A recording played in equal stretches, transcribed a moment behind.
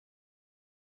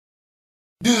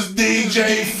this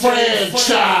DJ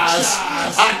franchise.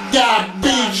 I got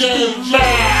BJ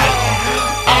Mack,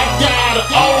 I got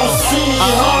OC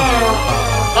Hermo,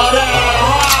 that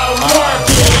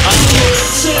Hardworkin.Ent.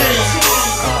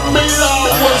 Me up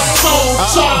with so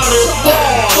tiny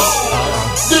boys.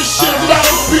 This shit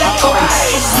might be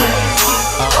crazy,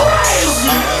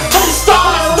 crazy. They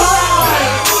started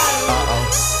right.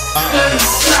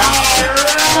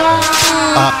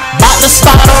 About to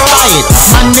start a riot,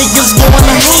 my niggas going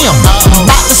to ham.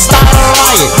 About to start a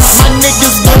riot, my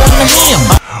niggas going to ham.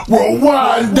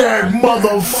 Rewind that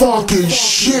motherfucking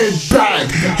shit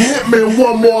back. Hit me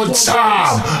one more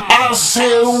time. I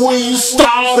said we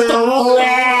started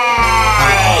right.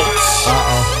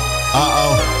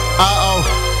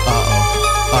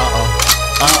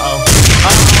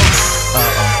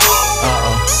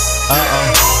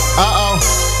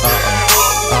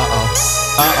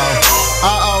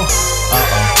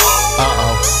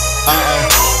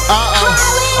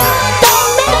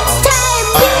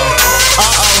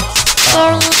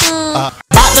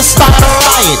 About to start a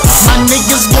riot, my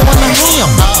niggas going to ham.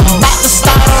 About to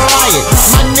start a riot,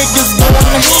 my niggas going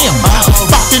to ham.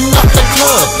 Fucking up the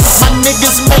club, my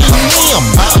niggas mayhem.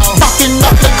 Fucking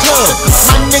up the club,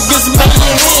 my niggas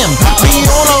mayhem. Be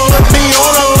on alert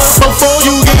before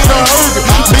you get hurt.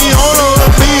 Be on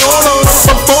alert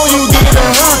before you get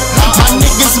hurt. My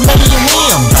niggas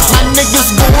mayhem, my niggas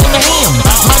going to ham.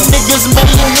 My niggas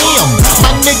mayhem,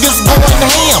 my niggas going to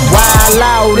ham. Wild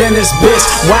out in this bitch,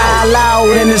 wild out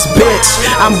in this bitch.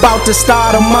 I'm about to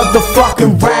start a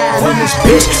motherfucking ride in this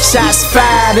bitch. Shots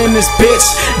fired in this bitch.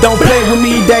 Don't play with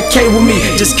me, that K with me.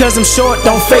 Just cause I'm short,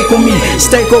 don't fake with me.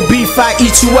 Steak or beef, I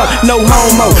eat you up, no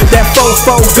homo. That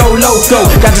fofo go loco.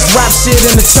 Got this rap shit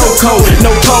in the chokehold, no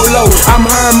polo. I'm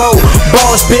hermo,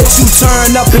 boss bitch, you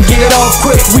turn up and get off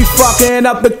quick. We fucking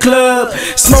up the club,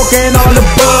 smoking all the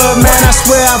bud. Man, I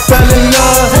swear I fell in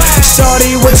love.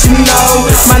 Shorty, what you know?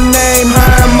 My name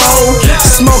hermo.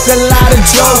 Smoke a lot of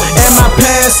dope and my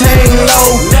pants hang low.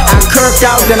 I kirk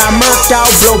out, then I murk out,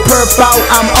 blow perp out.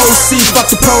 I'm OC, fuck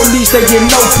the police, they get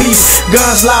no peace.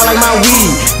 Guns loud like my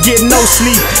weed, get no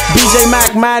sleep. BJ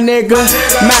Mack, my nigga,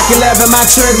 Mack 11, my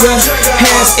trigger.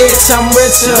 Hands itch, I'm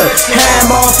richer. Ham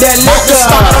off that About to liquor.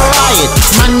 start a riot,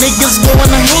 my niggas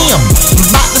going to ham.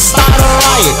 About to start a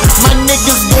riot, my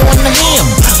niggas going to ham.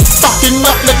 Fucking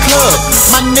up the club,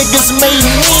 my niggas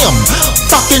mayhem.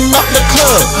 Fucking up the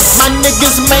club, my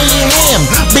niggas mayhem.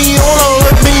 Be on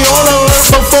alert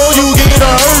before you get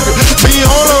hurt. Be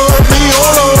on alert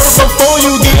before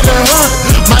you get hurt.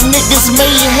 My niggas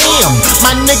mayhem,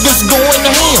 my niggas going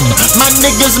to ham. My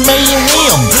niggas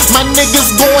mayhem, my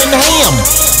niggas going to ham.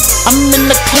 I'm in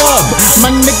the club,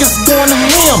 my niggas going to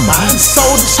ham. So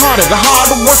retarded, the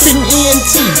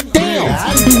Hardworkin.Ent. Damn,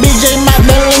 BJ Mack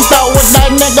been linked out with that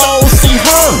nigga OC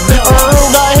Herm.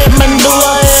 Aruga hit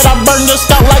Mandula head, I burn your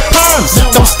scalp like perms.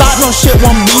 Don't start no shit,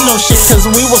 won't be no shit, cause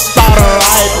we will start a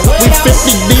riot. We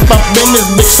 50 deep up in this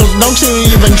bitch, so don't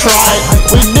you even try it.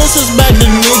 We disrespect the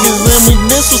niggas and we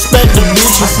disrespect the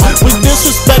bitches. We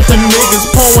disrespect the niggas,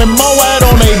 pouring Moed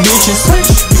on they bitches.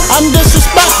 I'm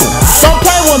disrespectful, don't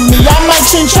play with me, I might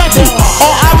chin check you,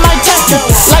 or I might tech you.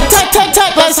 Like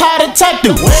tack, that's how to tech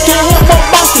you. Get him or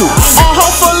bust you, or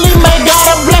hopefully may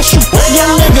God bless you.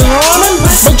 Young niggas running,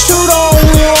 but you the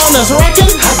only one that's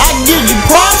wrecking. I give you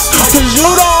props, cause you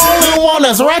the only one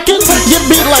that's wrecking. You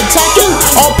beat like Tekken,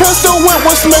 or pistol whip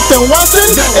with Smith &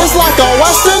 Wesson. It's like a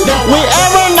Western, we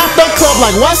ever knock the club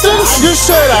like Western. You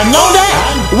should have known that,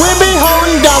 we be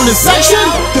holding down this section.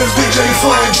 This DJ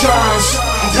franchise,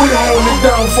 we hold it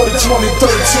down for the 2013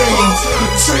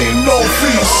 Team No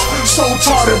Feast. So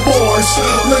tardy boys,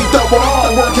 linked up with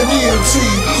Hardworkin.Ent.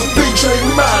 BJ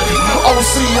Mack,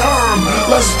 OC Herm.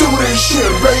 Let's do this shit,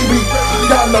 baby.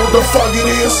 Y'all know the fuck it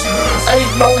is.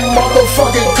 Ain't no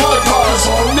motherfucking cut cars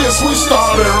on this. We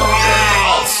started right.